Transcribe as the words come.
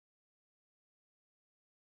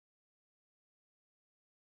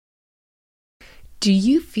Do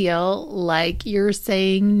you feel like you're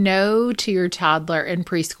saying no to your toddler and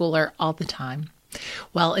preschooler all the time?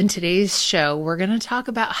 Well, in today's show, we're going to talk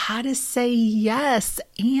about how to say yes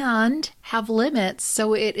and have limits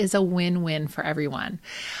so it is a win-win for everyone.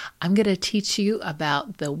 I'm going to teach you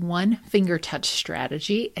about the one finger touch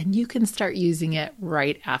strategy, and you can start using it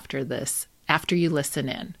right after this, after you listen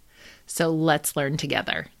in. So let's learn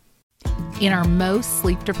together. In our most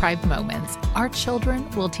sleep-deprived moments, our children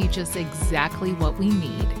will teach us exactly what we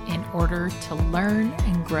need in order to learn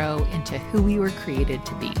and grow into who we were created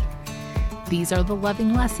to be. These are the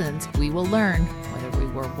loving lessons we will learn whether we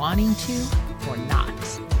were wanting to or not.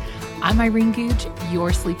 I'm Irene Googe,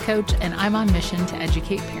 your sleep coach, and I'm on mission to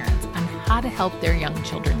educate parents on how to help their young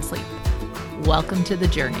children sleep. Welcome to the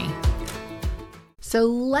journey. So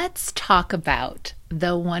let's talk about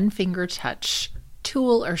the one finger touch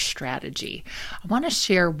tool or strategy. I want to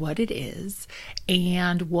share what it is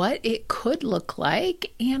and what it could look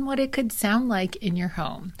like and what it could sound like in your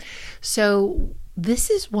home. So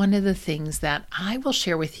this is one of the things that I will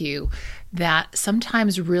share with you that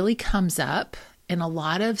sometimes really comes up in a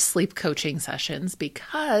lot of sleep coaching sessions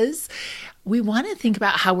because we want to think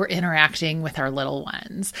about how we're interacting with our little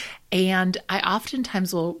ones. And I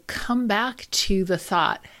oftentimes will come back to the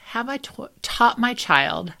thought, have I taught my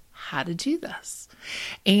child how to do this?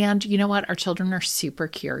 And you know what? Our children are super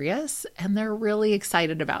curious and they're really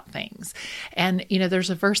excited about things. And,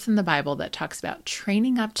 there's a verse in the Bible that talks about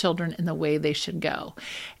training up children in the way they should go.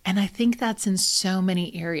 And I think that's in so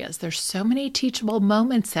many areas. There's so many teachable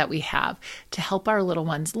moments that we have to help our little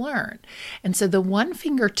ones learn. And so the one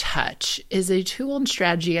finger touch is a tool and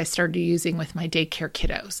strategy I started using with my daycare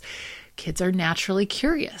kiddos. Kids are naturally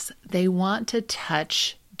curious. They want to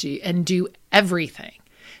touch and do everything.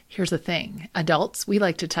 Here's the thing, adults, we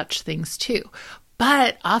like to touch things too.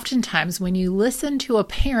 But oftentimes when you listen to a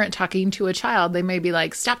parent talking to a child, they may be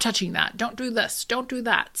like, stop touching that, don't do this, don't do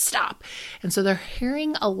that, stop. And so they're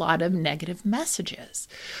hearing a lot of negative messages.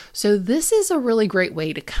 So this is a really great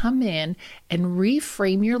way to come in and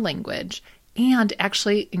reframe your language and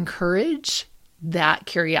actually encourage that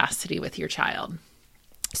curiosity with your child.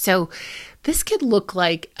 So this could look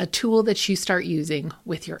like a tool that you start using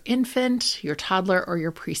with your infant, your toddler, or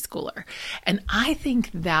your preschooler. And I think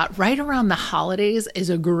that right around the holidays is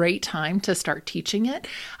a great time to start teaching it.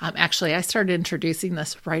 Actually, I started introducing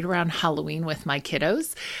this right around Halloween with my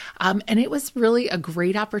kiddos. And it was really a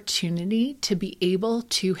great opportunity to be able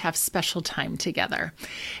to have special time together.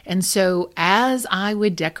 And so as I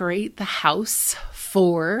would decorate the house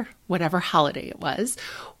for whatever holiday it was,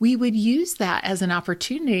 we would use that as an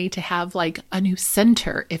opportunity to have like a new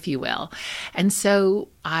center, if you will. And so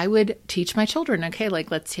I would teach my children, okay,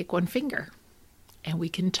 let's take one finger and we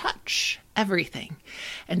can touch everything.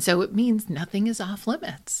 And so it means nothing is off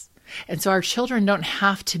limits. And so our children don't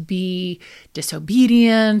have to be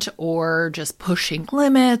disobedient or just pushing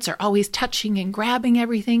limits or always touching and grabbing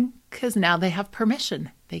everything because now they have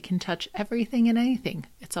permission. They can touch everything and anything.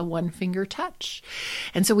 It's a one finger touch.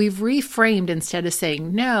 And so we've reframed, instead of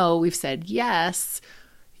saying no, we've said yes,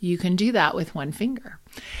 you can do that with one finger.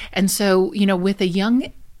 And so, with a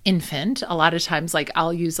young infant, a lot of times,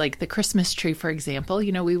 I'll use the Christmas tree, for example,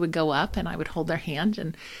 we would go up and I would hold their hand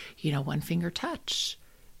and, one finger touch.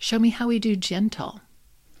 Show me how we do gentle.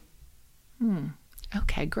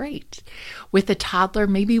 Okay, great. With a toddler,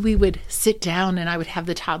 maybe we would sit down and I would have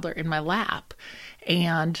the toddler in my lap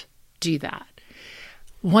and do that.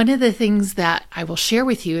 One of the things that I will share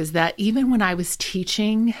with you is that even when I was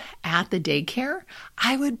teaching at the daycare,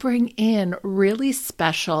 I would bring in really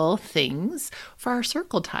special things for our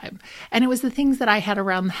circle time. And it was the things that I had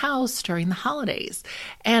around the house during the holidays.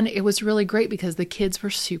 And it was really great because the kids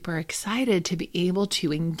were super excited to be able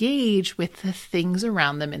to engage with the things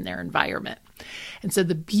around them in their environment. And so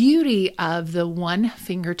the beauty of the one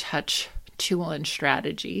finger touch tool and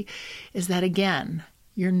strategy is that, again,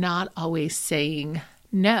 you're not always saying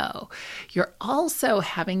no. You're also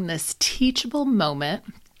having this teachable moment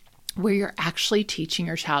where you're actually teaching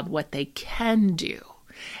your child what they can do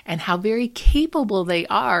and how very capable they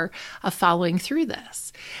are of following through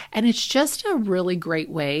this. And it's just a really great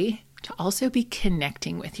way to also be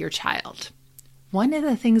connecting with your child. One of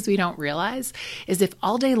the things we don't realize is if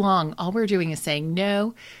all day long all we're doing is saying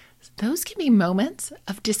no, those can be moments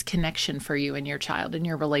of disconnection for you and your child and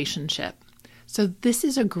your relationship. So this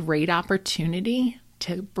is a great opportunity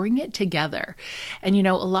to bring it together. And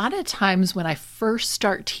a lot of times when I first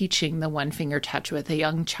start teaching the one finger touch with a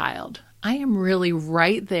young child, I am really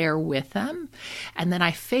right there with them. And then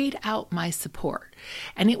I fade out my support.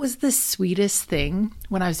 And it was the sweetest thing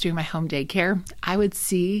when I was doing my home daycare. I would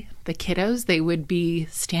see the kiddos, they would be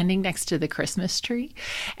standing next to the Christmas tree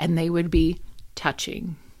and they would be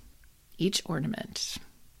touching each ornament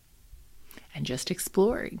and just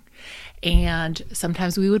exploring. And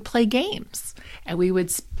sometimes we would play games and we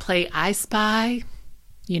would play I Spy,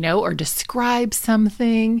 or describe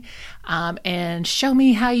something and show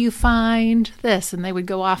me how you find this. And they would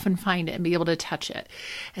go off and find it and be able to touch it.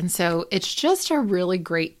 And so it's just a really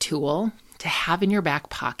great tool to have in your back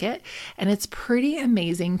pocket. And it's pretty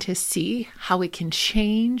amazing to see how it can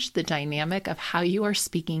change the dynamic of how you are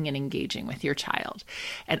speaking and engaging with your child.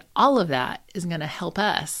 And all of that is going to help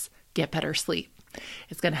us get better sleep.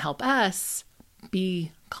 It's going to help us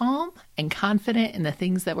be calm and confident in the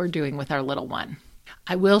things that we're doing with our little one.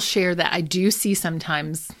 I will share that I do see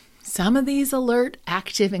sometimes some of these alert,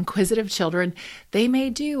 active, inquisitive children, they may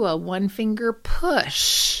do a one-finger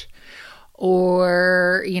push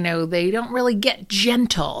or, they don't really get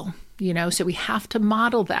gentle, so we have to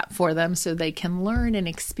model that for them so they can learn and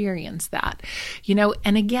experience that,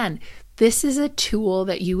 and again, this is a tool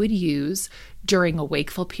that you would use during a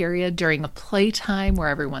wakeful period, during a playtime where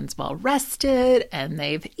everyone's well rested and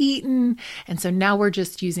they've eaten. And so now we're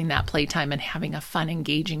just using that playtime and having a fun,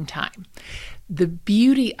 engaging time. The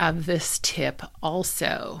beauty of this tip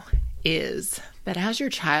also is that as your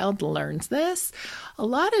child learns this, a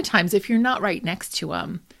lot of times if you're not right next to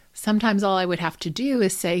them, sometimes all I would have to do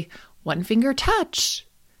is say, one finger touch.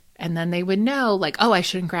 And then they would know I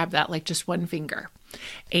shouldn't grab that, just one finger.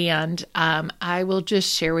 And I will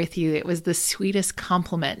just share with you, it was the sweetest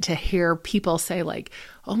compliment to hear people say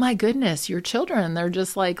oh my goodness, your children, they're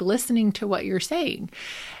just listening to what you're saying.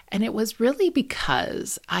 And it was really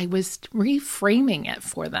because I was reframing it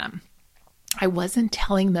for them. I wasn't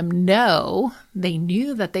telling them no. They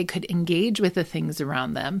knew that they could engage with the things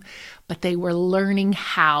around them, but they were learning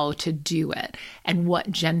how to do it and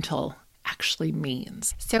what gentle actually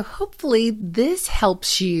means. So hopefully this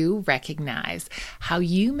helps you recognize how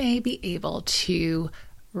you may be able to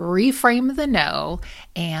reframe the no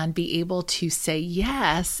and be able to say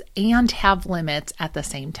yes and have limits at the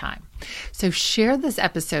same time. So share this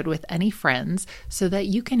episode with any friends so that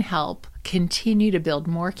you can help continue to build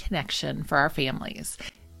more connection for our families.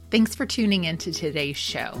 Thanks for tuning into today's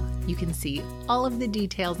show. You can see all of the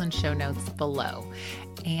details and show notes below.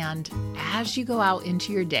 And as you go out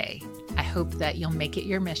into your day, I hope that you'll make it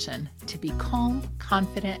your mission to be calm,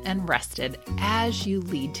 confident, and rested as you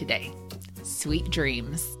lead today. Sweet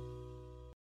dreams.